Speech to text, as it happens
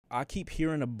I keep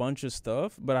hearing a bunch of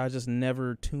stuff, but I just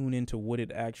never tune into what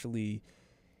it actually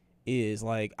is.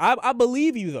 Like, I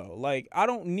believe you though. Like, I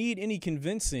don't need any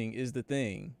convincing is the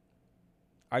thing,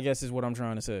 I guess is what I'm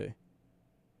trying to say.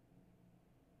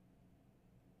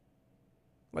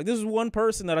 Like, this is one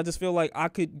person that I just feel like I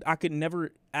could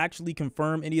never actually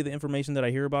confirm any of the information that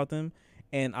I hear about them,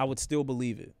 and I would still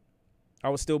believe it. I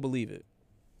would still believe it.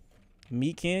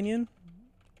 MeatCanyon?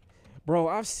 Bro,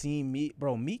 I've seen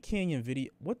MeatCanyon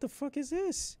video. What the fuck is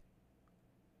this?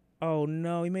 Oh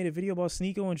no, he made a video about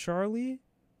SNEAKO and Charlie?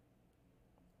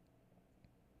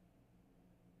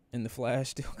 And the Flash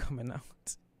still coming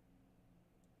out.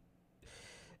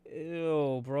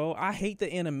 Ew, bro. I hate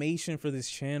the animation for this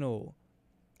channel.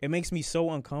 It makes me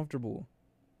so uncomfortable.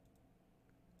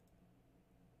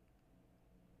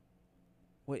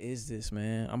 What is this,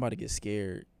 man? I'm about to get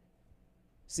scared.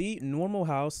 See, normal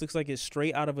house looks like it's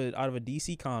straight out of a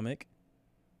DC comic.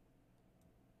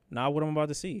 Now what I'm about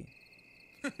to see.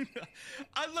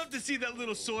 I'd love to see that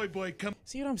little soy boy come.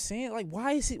 See what I'm saying? Like,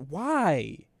 why is it?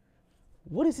 Why?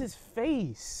 What is his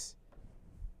face?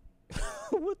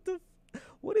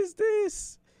 What is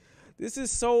this? This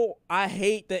is so, I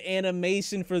hate the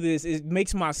animation for this. It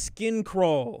makes my skin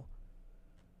crawl.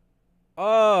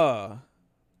 Come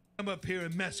up here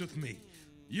and mess with me.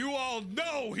 You all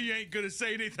know he ain't gonna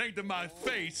say anything to my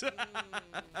face.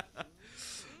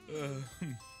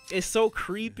 It's so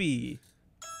creepy.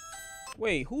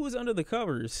 Wait, who is under the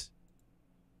covers?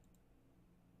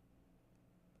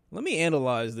 Let me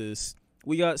analyze this.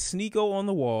 We got SNEAKO on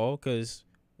the wall, because,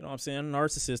 you know what I'm saying, I'm a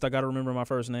narcissist. I gotta remember my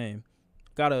first name.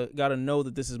 Gotta know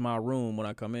that this is my room when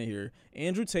I come in here.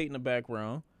 Andrew Tate in the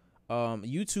background.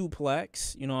 YouTube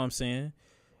plaques, you know what I'm saying?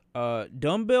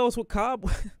 Dumbbells with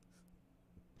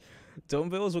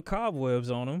dumbbells with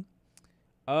cobwebs on them.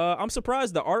 I'm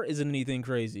surprised the art isn't anything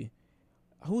crazy.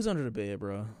 Who's under the bed,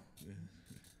 bro?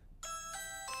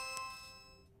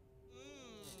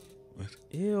 What?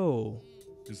 Ew.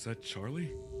 Is that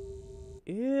Charlie?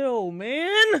 Ew,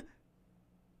 man.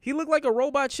 He looked like a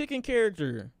robot chicken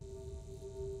character.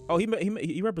 Oh, he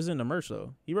representing the merch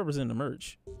though. He representing the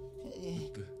merch.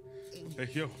 Hey,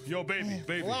 yo, baby,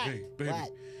 What? hey, baby.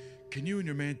 What? Can you and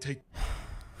your man take?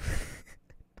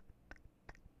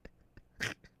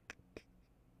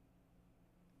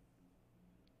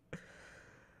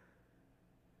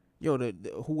 Yo,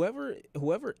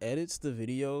 whoever edits the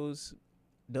videos,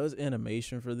 does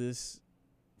animation for this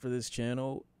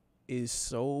channel, is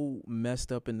so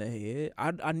messed up in the head.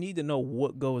 I need to know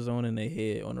what goes on in their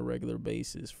head on a regular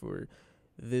basis for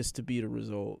this to be the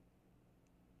result.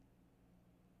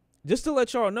 Just to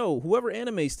let y'all know, whoever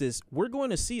animates this, we're going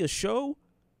to see a show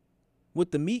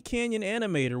with the MeatCanyon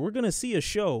animator. We're going to see a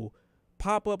show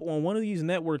pop up on one of these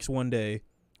networks one day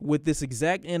with this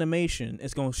exact animation.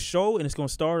 It's going to show and it's going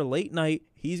to start late night.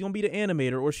 He's going to be the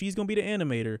animator or she's going to be the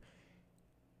animator.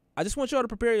 I just want y'all to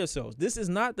prepare yourselves. This is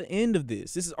not the end of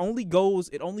this. This is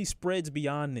it only spreads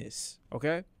beyond this,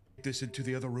 okay? This into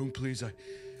the other room, please.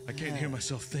 I can't hear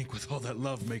myself think with all that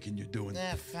love making you're doing.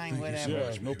 Yeah, fine, Thank you whatever. so Yeah,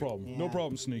 much, no baby. problem. Yeah. No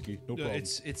problem, Sneaky. No problem.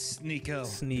 It's SNEAKO.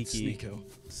 Sneaky. It's SNEAKO.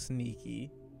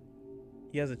 Sneaky.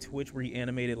 He has a Twitch where he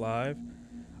animated live.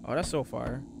 Oh, that's so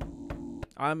fire.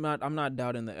 I'm not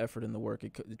doubting the effort and the work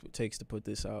it takes to put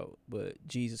this out, but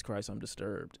Jesus Christ, I'm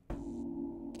disturbed.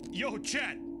 Yo,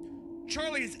 chat.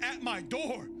 Charlie is at my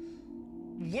door.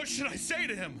 What should I say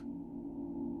to him?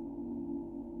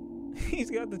 He's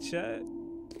got the chat.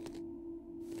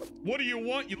 What do you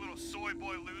want, you little soy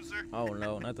boy loser? Oh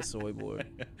no, not the soy boy.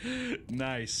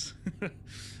 Nice.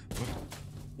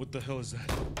 What the hell is that?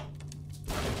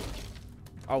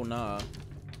 Oh nah.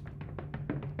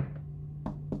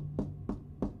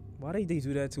 Why did they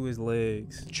do that to his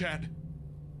legs? Chat.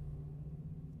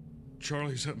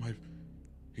 Charlie's at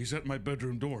my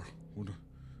bedroom door.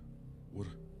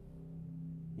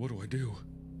 What do I do?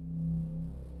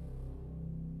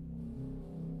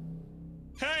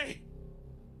 Hey!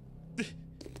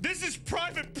 This is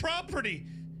private property!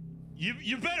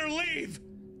 You better leave!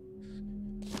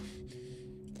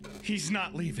 He's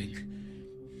not leaving.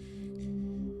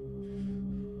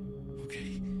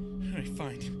 Okay, alright,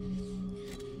 fine.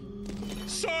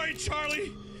 Sorry,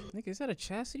 Charlie! Nigga, is that a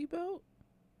chastity belt?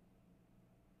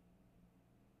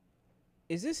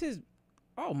 Is this his...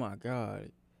 Oh my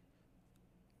god.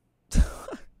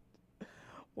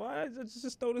 Why? I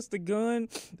just noticed the gun.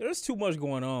 There's too much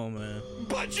going on, man.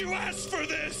 But you asked for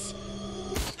this!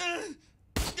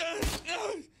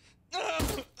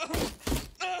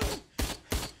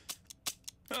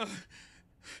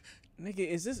 Nigga,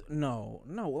 is this... No.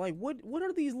 Like, what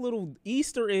are these little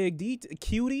Easter egg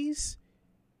cuties?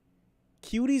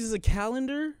 Cuties is a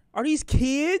calendar? Are these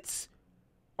kids?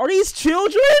 Are these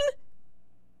children?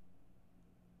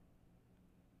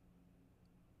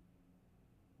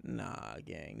 Nah,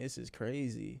 gang, this is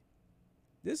crazy.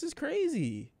 This is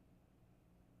crazy.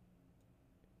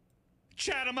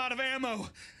 Chad, I'm out of ammo.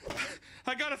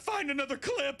 I gotta find another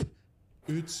clip.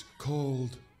 It's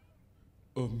called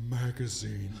a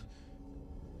magazine.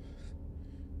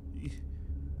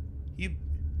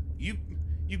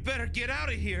 You better get out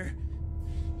of here.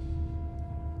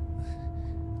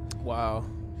 Wow.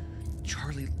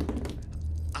 Charlie,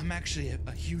 I'm actually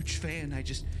a huge fan.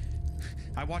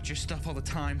 I watch your stuff all the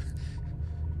time.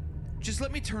 Just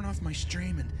let me turn off my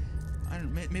stream and I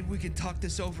don't know, maybe we can talk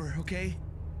this over, okay?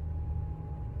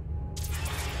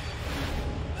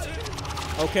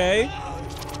 Okay.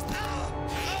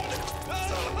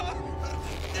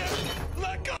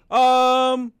 Let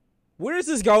go. Where is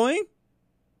this going?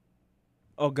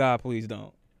 Oh God, please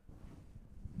don't.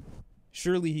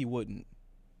 Surely he wouldn't.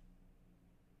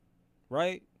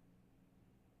 Right?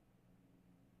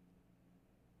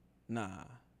 Nah.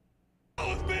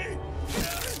 With me.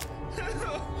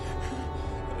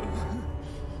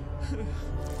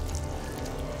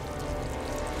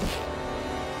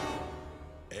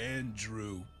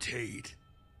 Andrew Tate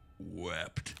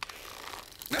wept.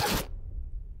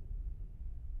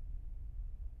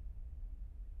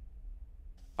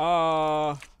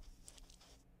 Oh,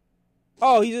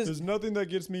 he just... There's nothing that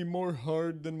gets me more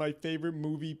hard than my favorite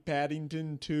movie,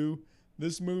 Paddington 2.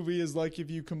 This movie is like if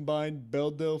you combined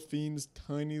Belle Delphine's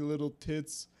tiny little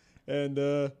tits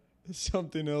and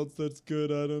something else that's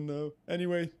good, I don't know.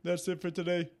 Anyway, that's it for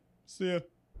today. See ya.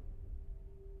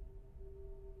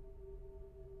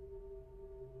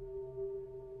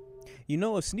 You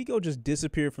know, if SNEAKO just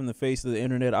disappeared from the face of the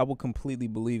internet, I would completely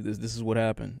believe this. This is what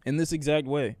happened in this exact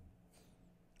way.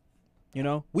 You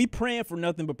know, we praying for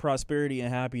nothing but prosperity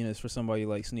and happiness for somebody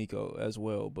like SNEAKO as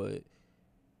well. But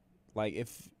like,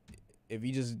 if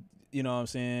you just, you know what I'm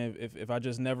saying, if I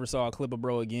just never saw a clip of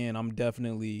bro again, I'm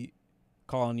definitely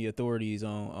calling the authorities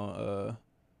on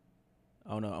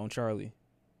Charlie.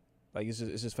 Like, it's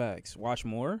just facts. Watch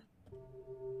more.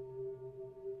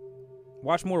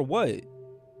 Watch more what?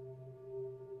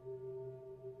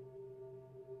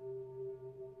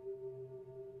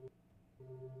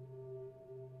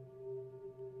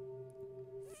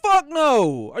 Fuck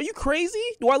no. Are you crazy?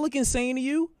 Do I look insane to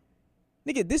you?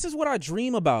 Nigga, this is what I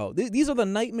dream about. These are the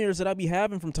nightmares that I be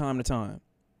having from time to time.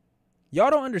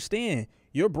 Y'all don't understand.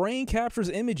 Your brain captures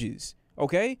images,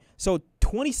 okay? So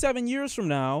 27 years from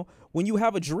now, when you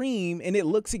have a dream and it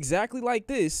looks exactly like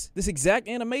this exact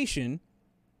animation,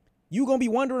 you gonna be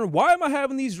wondering, why am I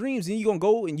having these dreams? And you gonna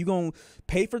go and you gonna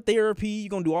pay for therapy. You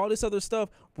gonna do all this other stuff.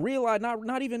 Realize,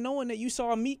 not even knowing that you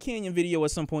saw a MeatCanyon video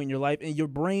at some point in your life and your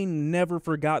brain never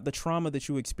forgot the trauma that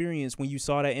you experienced when you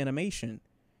saw that animation.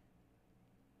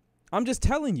 I'm just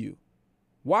telling you,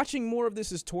 watching more of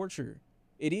this is torture.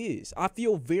 It is. I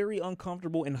feel very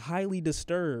uncomfortable and highly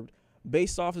disturbed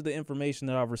based off of the information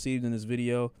that I've received in this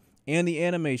video and the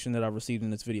animation that I've received in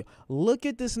this video. Look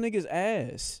at this nigga's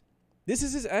ass. This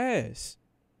is his ass.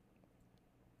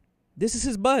 This is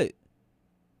his butt.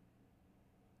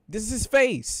 This is his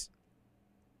face.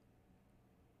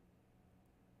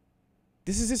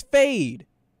 This is his fade.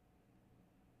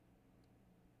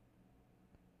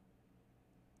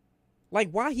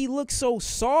 Like, why he looks so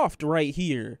soft right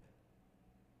here?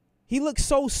 He looks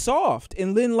so soft.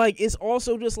 And then, like, it's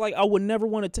also just like, I would never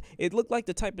want to... It looked like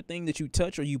the type of thing that you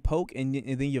touch or you poke and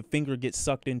then your finger gets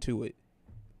sucked into it.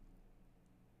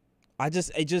 I want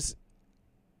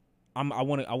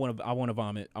to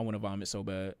vomit. I want to vomit so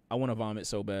bad. I want to vomit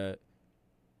so bad.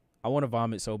 I want to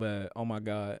vomit so bad. Oh my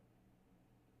God.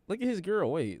 Look at his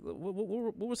girl. Wait,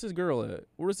 what was his girl at?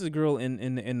 Where was this girl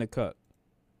in the cup?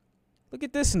 Look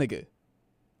at this nigga.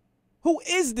 Who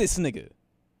is this nigga?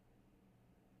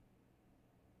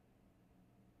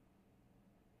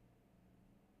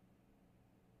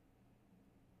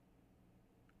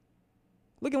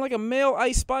 Looking like a male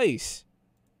Ice Spice.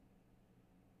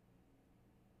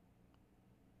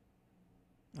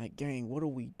 Like, gang, what are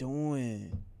we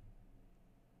doing?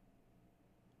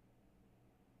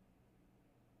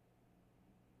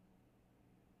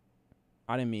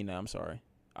 I didn't mean that. I'm sorry.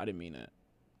 I didn't mean that.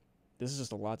 This is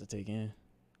just a lot to take in.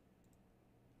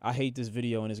 I hate this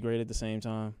video and it's great at the same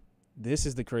time. This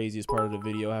is the craziest part of the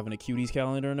video. Having a cuties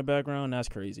calendar in the background, that's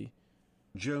crazy.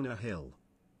 Jonah Hill.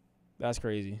 That's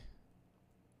crazy.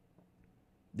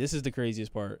 This is the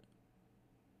craziest part.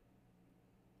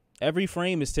 Every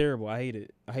frame is terrible. I hate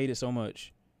it. I hate it so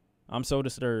much. I'm so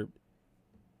disturbed.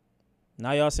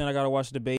 Now y'all saying I gotta watch the debate.